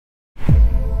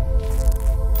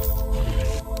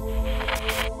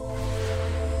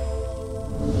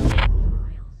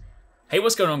Hey,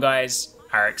 what's going on guys?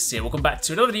 HyperX here, welcome back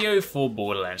to another video for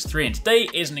Borderlands 3, and today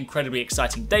is an incredibly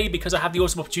exciting day because I have the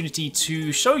awesome opportunity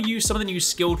to show you some of the new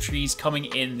skill trees coming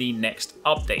in the next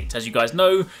update. As you guys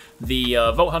know, the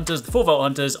Vault Hunters, the 4 Vault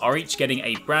Hunters are each getting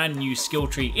a brand new skill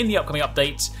tree in the upcoming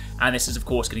update, and this is of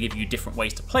course going to give you different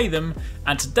ways to play them.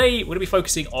 And today we're going to be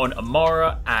focusing on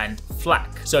AMARA and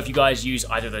Flak. So if you guys use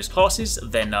either of those classes,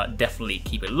 then definitely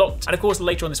keep it locked. And of course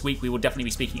later on this week we will definitely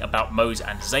be speaking about Mose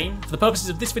and Zane. For the purposes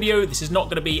of this video, this is not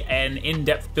going to be an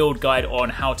in-depth build guide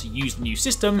on how to use the new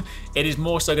system. It is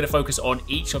more so going to focus on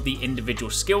each of the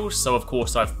individual skills. So of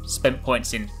course I've spent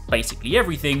points in basically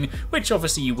everything, which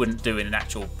obviously you wouldn't do in an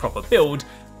actual proper build.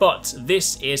 But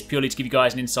this is purely to give you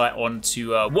guys an insight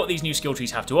onto what these new skill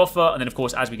trees have to offer, and then of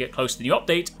course as we get close to the new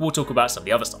update, we'll talk about some of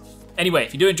the other stuff. Anyway,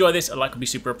 if you do enjoy this, a like would be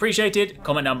super appreciated.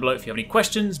 Comment down below if you have any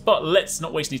questions, but let's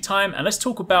not waste any time and let's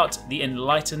talk about the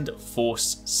Enlightened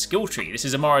Force skill tree. This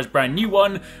is AMARA's brand new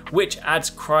one, which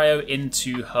adds cryo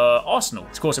into her arsenal.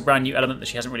 It's of course a brand new element that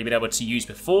she hasn't really been able to use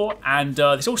before, and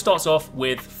this all starts off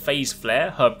with Phase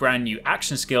Flare, her brand new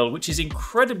action skill, which is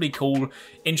incredibly cool.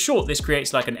 In short, this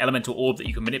creates like an elemental orb that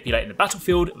you can manipulate in the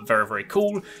battlefield. Very, very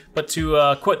cool. But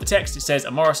to quote the text, it says,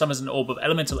 AMARA summons an orb of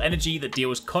elemental energy that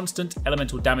deals constant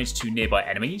elemental damage to nearby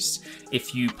enemies.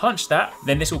 If you punch that,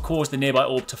 then this will cause the nearby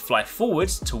orb to fly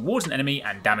forwards towards an enemy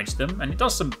and damage them, and it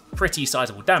does some pretty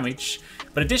sizable damage.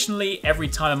 But additionally, every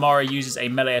time AMARA uses a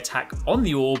melee attack on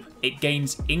the orb, it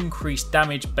gains increased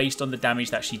damage based on the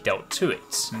damage that she dealt to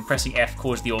it. And pressing F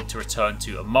causes the orb to return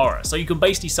to AMARA. So you can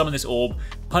basically summon this orb,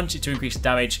 punch it to increase the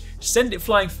damage, send it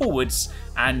flying forwards,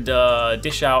 and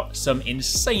dish out some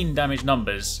insane damage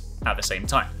numbers at the same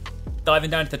time.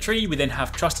 Diving down to the tree, we then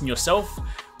have Trust in Yourself,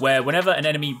 where whenever an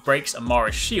enemy breaks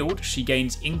AMARA's shield, she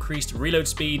gains increased reload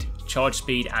speed, charge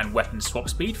speed, and weapon swap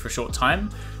speed for a short time.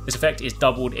 This effect is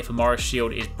doubled if AMARA's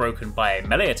shield is broken by a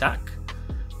melee attack.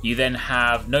 You then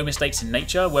have No Mistakes in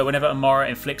Nature, where whenever AMARA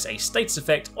inflicts a status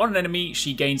effect on an enemy,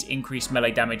 she gains increased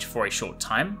melee damage for a short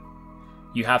time.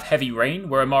 You have Heavy Rain,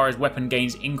 where AMARA's weapon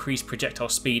gains increased projectile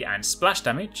speed and splash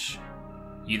damage.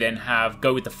 You then have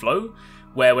Go with the Flow,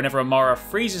 where whenever AMARA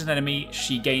freezes an enemy,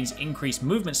 she gains increased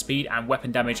movement speed and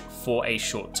weapon damage for a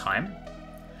short time.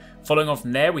 Following on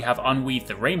from there, we have Unweave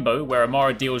the Rainbow, where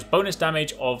AMARA deals bonus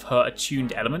damage of her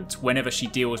attuned element whenever she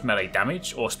deals melee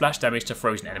damage or splash damage to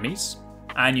frozen enemies.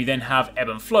 And you then have Ebb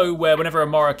and Flow, where whenever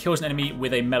AMARA kills an enemy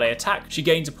with a melee attack, she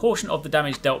gains a portion of the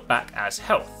damage dealt back as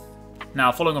health. Now,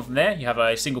 following on from there, you have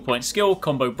a single point skill,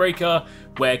 Combo Breaker,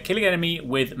 where killing an enemy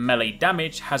with melee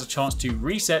damage has a chance to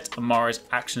reset AMARA's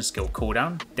action skill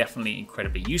cooldown. Definitely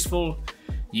incredibly useful.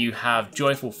 You have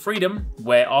Joyful Freedom,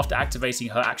 where after activating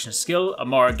her action skill,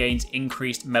 AMARA gains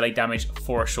increased melee damage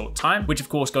for a short time, which of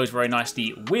course goes very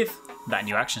nicely with that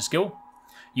new action skill.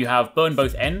 You have Burn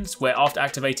Both Ends, where after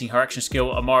activating her action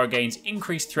skill, AMARA gains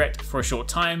increased threat for a short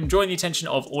time, drawing the attention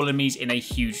of all enemies in a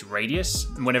huge radius.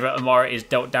 And whenever AMARA is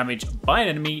dealt damage by an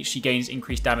enemy, she gains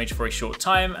increased damage for a short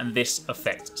time, and this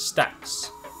effect stacks.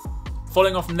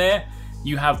 Following on from there,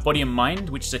 you have Body and Mind,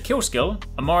 which is a kill skill.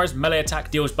 AMARA's melee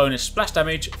attack deals bonus splash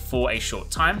damage for a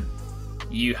short time.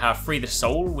 You have Free the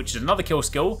Soul, which is another kill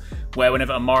skill, where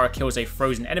whenever AMARA kills a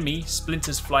frozen enemy,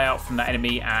 splinters fly out from that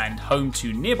enemy and home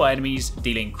to nearby enemies,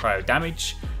 dealing cryo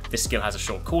damage. This skill has a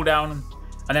short cooldown.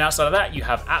 And then outside of that, you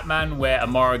have Atman, where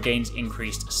AMARA gains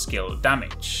increased skill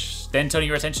damage. Then turning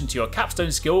your attention to your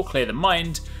capstone skill, Clear the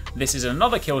Mind. This is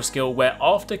another kill skill where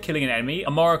after killing an enemy,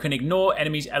 AMARA can ignore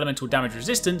enemies' elemental damage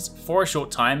resistance for a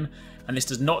short time, and this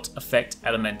does not affect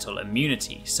elemental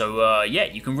immunity. So yeah,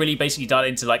 you can really basically dial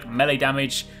into like melee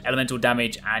damage, elemental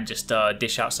damage, and just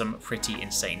dish out some pretty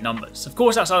insane numbers. Of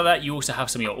course, outside of that, you also have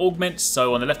some of your augments.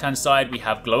 So on the left hand side, we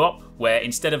have Glow Up, where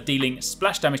instead of dealing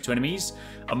splash damage to enemies,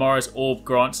 AMARA's orb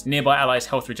grants nearby allies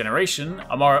health regeneration.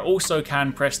 AMARA also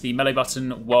can press the melee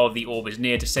button while the orb is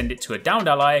near to send it to a downed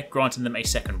ally, granting them a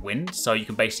second wind, so you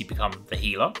can basically become the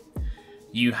healer.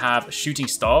 You have Shooting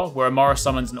Star, where AMARA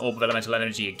summons an orb of elemental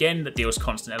energy again that deals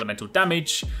constant elemental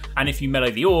damage, and if you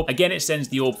melee the orb, again it sends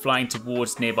the orb flying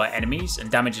towards nearby enemies and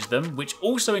damages them, which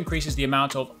also increases the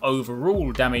amount of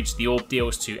overall damage the orb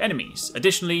deals to enemies.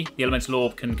 Additionally, the elemental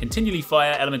orb can continually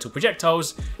fire elemental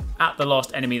projectiles at the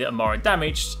last enemy that AMARA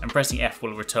damaged, and pressing F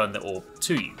will return the orb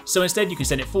to you. So instead you can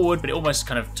send it forward, but it almost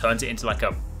kind of turns it into like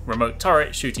a remote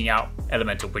turret shooting out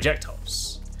elemental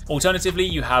projectiles. Alternatively,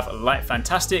 you have Light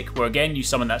Fantastic, where again you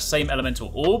summon that same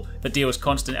elemental orb that deals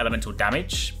constant elemental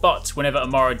damage, but whenever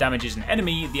AMARA damages an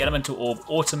enemy, the elemental orb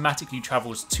automatically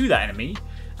travels to that enemy,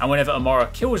 and whenever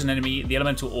AMARA kills an enemy, the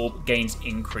elemental orb gains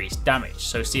increased damage.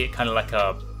 So see it kind of like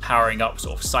a powering up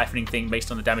sort of siphoning thing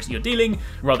based on the damage that you're dealing.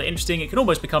 Rather interesting. It can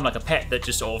almost become like a pet that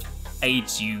just sort of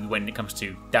aids you when it comes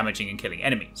to damaging and killing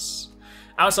enemies.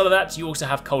 Outside of that, you also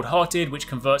have Cold-Hearted, which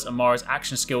converts Amara's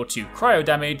action skill to cryo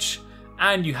damage,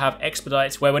 and you have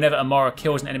Expedite, where whenever Amara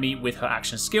kills an enemy with her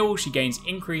action skill, she gains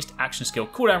increased action skill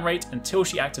cooldown rate until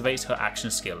she activates her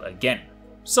action skill again.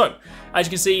 So, as you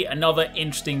can see, another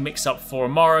interesting mix-up for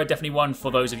Amara, definitely one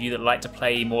for those of you that like to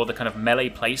play more the kind of melee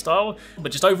playstyle,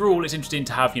 but just overall it's interesting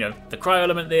to have, the cryo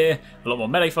element there, a lot more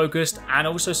melee focused, and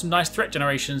also some nice threat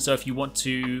generation, so if you want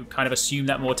to kind of assume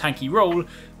that more tanky role,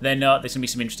 then there's going to be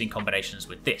some interesting combinations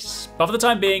with this. But for the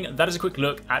time being, that is a quick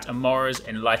look at Amara's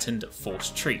Enlightened Force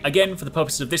tree. Again, for the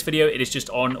purposes of this video, it is just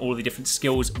on all the different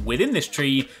skills within this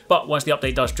tree, but once the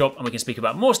update does drop and we can speak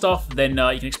about more stuff, then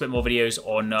you can expect more videos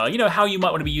on, how you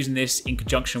might want to be using this in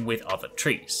conjunction with other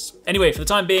trees. Anyway, for the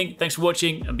time being, thanks for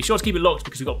watching, and be sure to keep it locked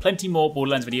because we've got plenty more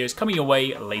Borderlands videos coming your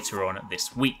way later on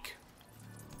this week.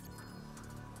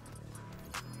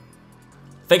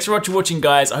 Thanks so much for watching,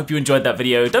 guys. I hope you enjoyed that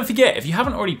video. Don't forget, if you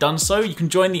haven't already done so, you can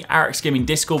join the AMARA Gaming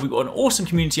Discord. We've got an awesome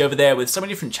community over there with so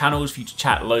many different channels for you to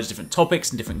chat loads of different topics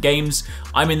and different games.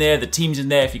 I'm in there, the team's in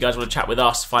there if you guys want to chat with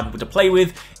us, find people to play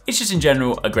with. It's just in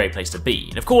general a great place to be.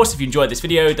 And of course, if you enjoyed this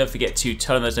video, don't forget to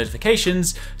turn on those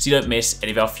notifications so you don't miss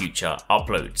any of our future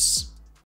uploads.